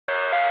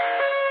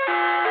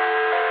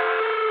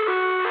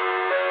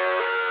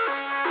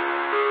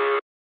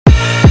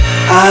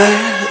I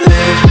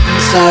live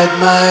inside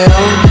my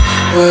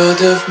own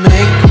world of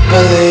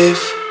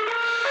make-believe.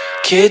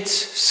 Kids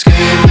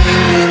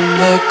screaming in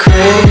the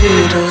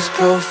cradles,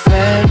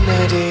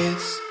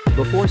 profanities.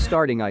 Before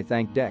starting, I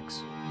thank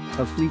Dex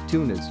of Fleet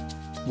Tunas.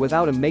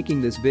 Without him,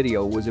 making this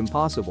video was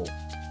impossible.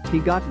 He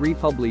got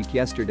Republique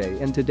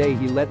yesterday and today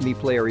he let me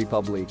play a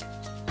Repüblique.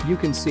 You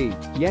can see,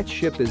 yet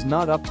ship is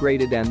not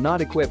upgraded and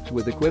not equipped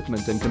with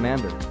equipment and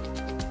commander.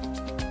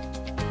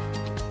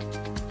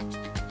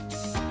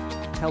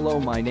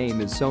 Hello, my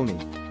name is Sony,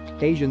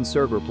 Asian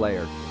server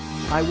player.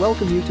 I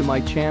welcome you to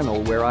my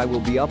channel where I will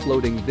be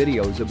uploading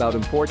videos about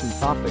important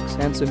topics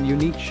and some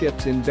unique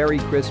ships in very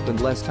crisp and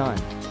less time.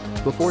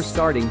 Before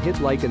starting, hit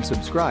like and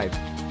subscribe.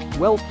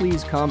 Well,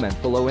 please comment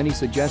below any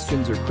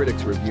suggestions or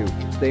critics review,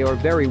 they are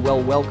very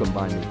well welcomed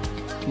by me.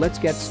 Let's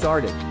get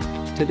started.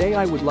 Today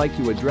I would like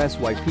to address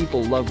why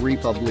people love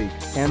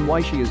Repüblique and why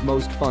she is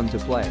most fun to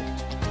play.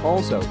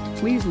 Also,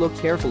 please look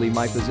carefully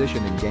my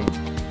position in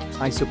game.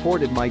 I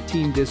supported my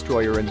team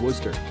Destroyer and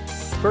Worcester.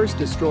 First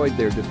destroyed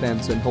their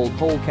defense and hold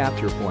whole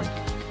capture point.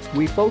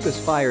 We focus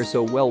fire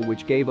so well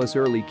which gave us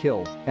early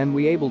kill and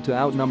we able to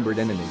outnumbered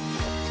enemy.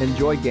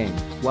 Enjoy game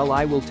while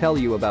I will tell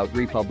you about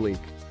Repüblique.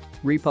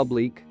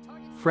 Repüblique,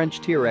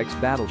 French Tier X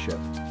battleship.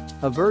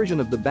 A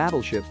version of the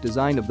battleship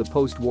design of the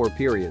post-war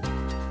period.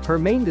 Her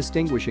main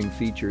distinguishing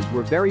features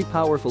were very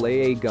powerful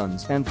AA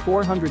guns and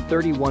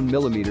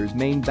 431mm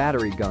main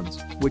battery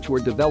guns, which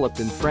were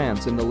developed in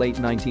France in the late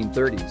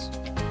 1930s.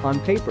 On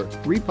paper,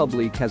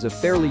 Repüblique has a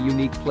fairly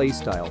unique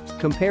playstyle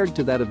compared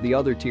to that of the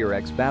other Tier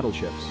X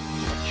battleships.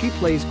 She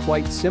plays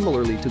quite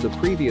similarly to the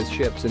previous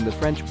ships in the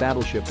French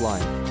battleship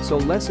line, so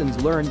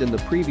lessons learned in the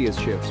previous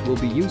ships will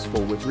be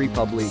useful with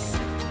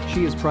Repüblique.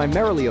 She is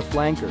primarily a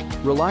flanker,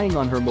 relying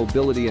on her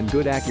mobility and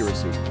good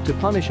accuracy to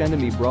punish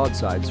enemy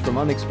broadsides from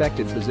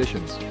unexpected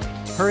positions.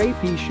 Her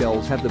AP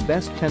shells have the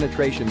best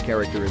penetration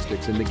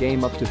characteristics in the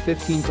game, up to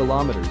 15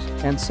 kilometers,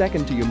 and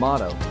second to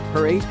Yamato.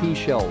 Her AP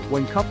shell,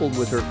 when coupled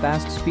with her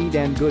fast speed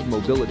and good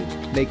mobility,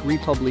 make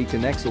Repüblique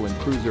an excellent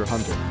cruiser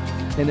hunter.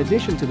 In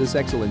addition to this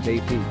excellent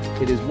AP,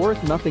 it is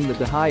worth noting that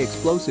the high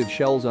explosive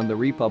shells on the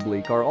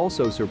Repüblique are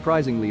also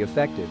surprisingly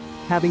effective,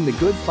 having the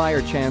good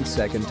fire chance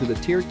second to the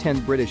Tier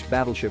 10 British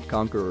battleship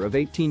Conqueror of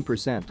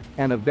 18%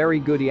 and a very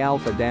good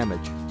E-alpha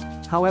damage.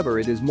 However,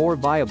 it is more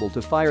viable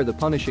to fire the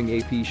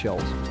punishing AP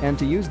shells and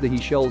to use the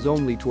HE shells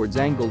only towards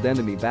angled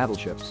enemy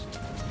battleships.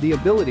 The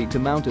ability to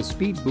mount a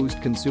speed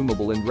boost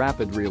consumable and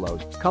rapid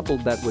reload,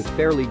 coupled that with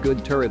fairly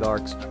good turret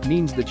arcs,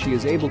 means that she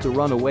is able to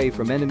run away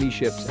from enemy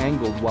ships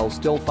angled while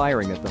still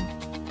firing at them.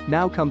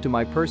 Now come to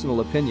my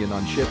personal opinion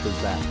on ship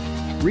is that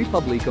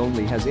Repüblique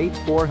only has 8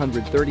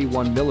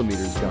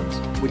 431mm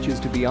guns, which is,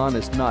 to be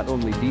honest, not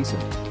only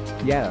decent.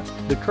 Yeah,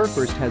 the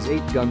Kurfürst has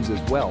 8 guns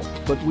as well,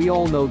 but we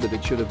all know that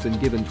it should have been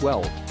given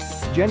 12.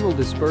 General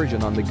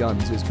dispersion on the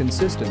guns is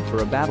consistent for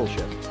a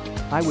battleship.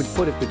 I would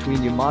put it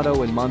between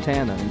Yamato and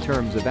Montana in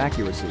terms of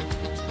accuracy.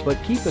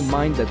 But keep in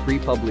mind that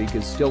Repüblique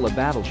is still a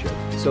battleship,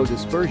 so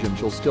dispersion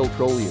shall still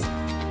troll you.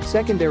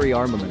 Secondary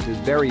armament is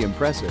very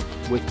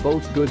impressive, with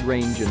both good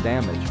range and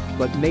damage,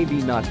 but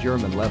maybe not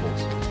German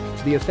levels.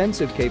 The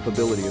offensive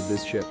capability of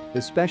this ship,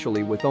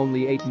 especially with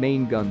only 8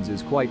 main guns,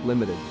 is quite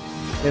limited.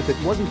 If it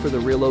wasn't for the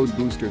reload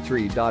booster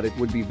 3. It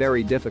would be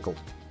very difficult.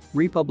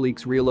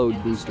 Repüblique's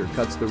reload booster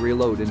cuts the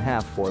reload in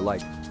half for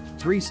like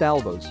 3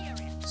 salvos.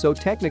 So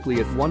technically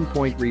at one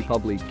point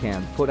Repüblique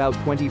can put out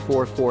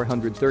 24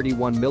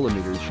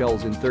 431mm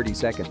shells in 30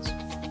 seconds.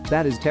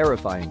 That is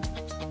terrifying.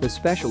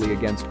 Especially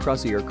against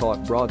Crusy or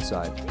caught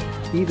broadside.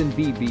 Even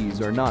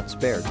BBs are not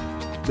spared.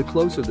 The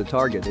closer the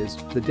target is,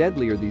 the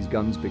deadlier these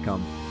guns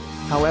become.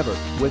 However,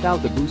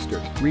 without the booster,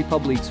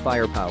 Repüblique's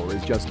firepower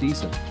is just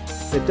decent.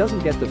 It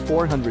doesn't get the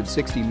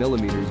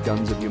 460mm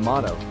guns of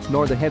Yamato,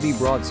 nor the heavy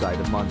broadside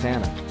of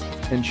Montana.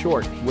 In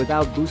short,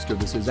 without booster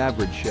this is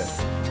average ship.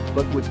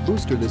 But with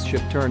booster this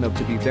ship turn out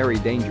to be very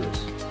dangerous.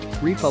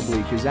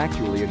 Repüblique is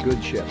actually a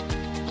good ship.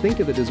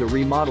 Think of it as a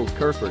remodeled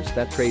Kurfürst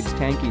that trades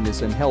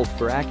tankiness and health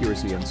for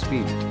accuracy and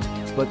speed.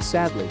 But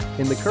sadly,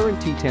 in the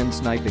current T10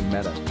 sniping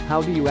meta,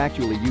 how do you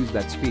actually use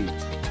that speed?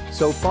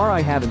 So far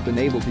I haven't been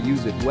able to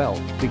use it well,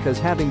 because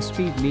having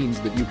speed means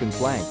that you can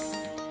flank.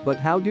 But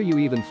how do you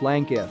even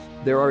flank if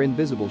there are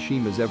invisible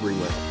Shimas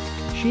everywhere?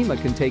 Shima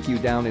can take you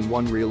down in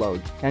one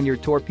reload, and your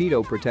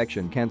torpedo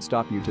protection can't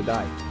stop you to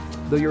die.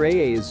 Though your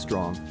AA is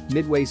strong,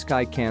 midway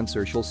Sky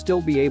Cancer shall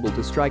still be able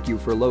to strike you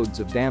for loads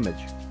of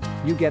damage.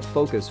 You get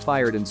focus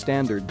fired in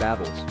standard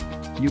battles.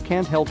 You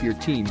can't help your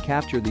team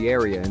capture the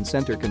area in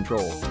center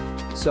control.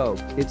 So,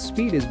 its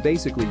speed is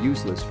basically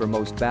useless for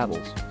most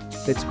battles.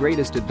 Its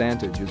greatest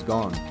advantage is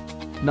gone.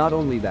 Not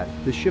only that,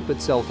 the ship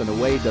itself in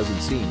a way doesn't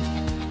seem,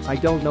 I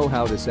don't know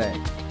how to say,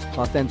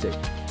 authentic.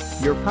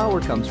 Your power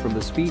comes from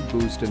the speed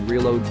boost and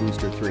reload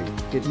booster 3.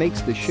 It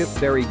makes the ship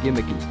very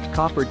gimmicky,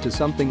 coppered to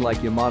something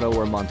like Yamato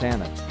or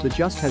Montana, that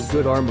just has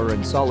good armor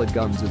and solid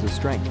guns as a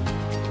strength.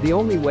 The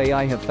only way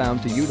I have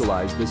found to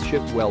utilize this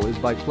ship well is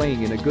by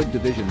playing in a good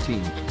division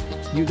team.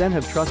 You then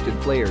have trusted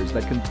players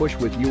that can push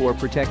with you or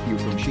protect you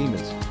from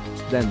Shimas.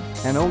 Then,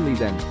 and only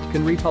then,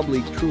 can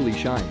Republique truly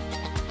shine.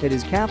 It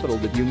is capital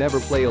that you never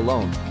play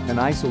alone, an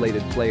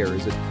isolated player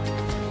is it.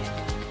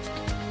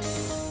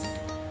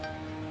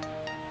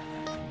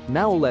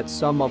 Now let's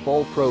sum up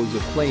all pros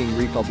of playing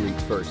Repüblique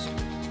first.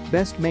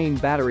 Best main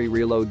battery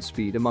reload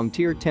speed among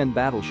tier 10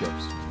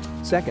 battleships.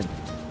 Second,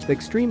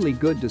 extremely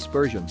good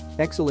dispersion,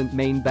 excellent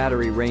main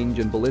battery range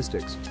and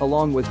ballistics,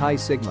 along with high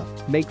sigma,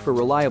 make for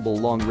reliable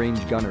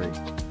long-range gunnery.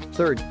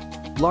 Third,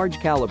 large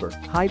caliber,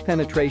 high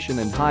penetration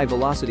and high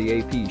velocity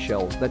AP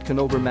shells that can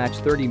overmatch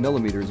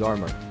 30mm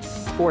armor.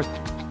 Fourth,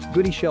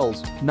 goody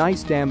shells,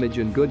 nice damage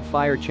and good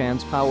fire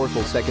chance,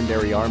 powerful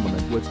secondary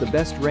armament with the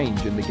best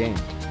range in the game.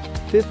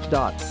 Fifth,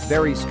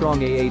 very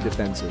strong AA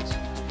defenses.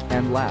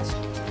 And last,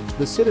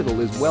 the Citadel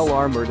is well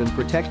armored and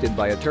protected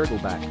by a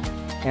turtleback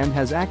and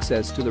has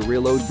access to the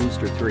Reload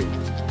Booster 3.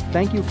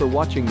 Thank you for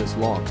watching this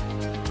long.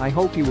 I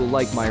hope you will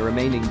like my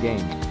remaining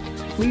game.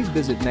 Please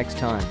visit next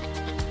time.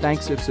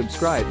 Thanks if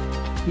subscribed.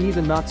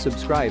 Even not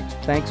subscribed,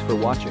 thanks for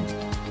watching.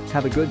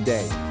 Have a good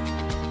day.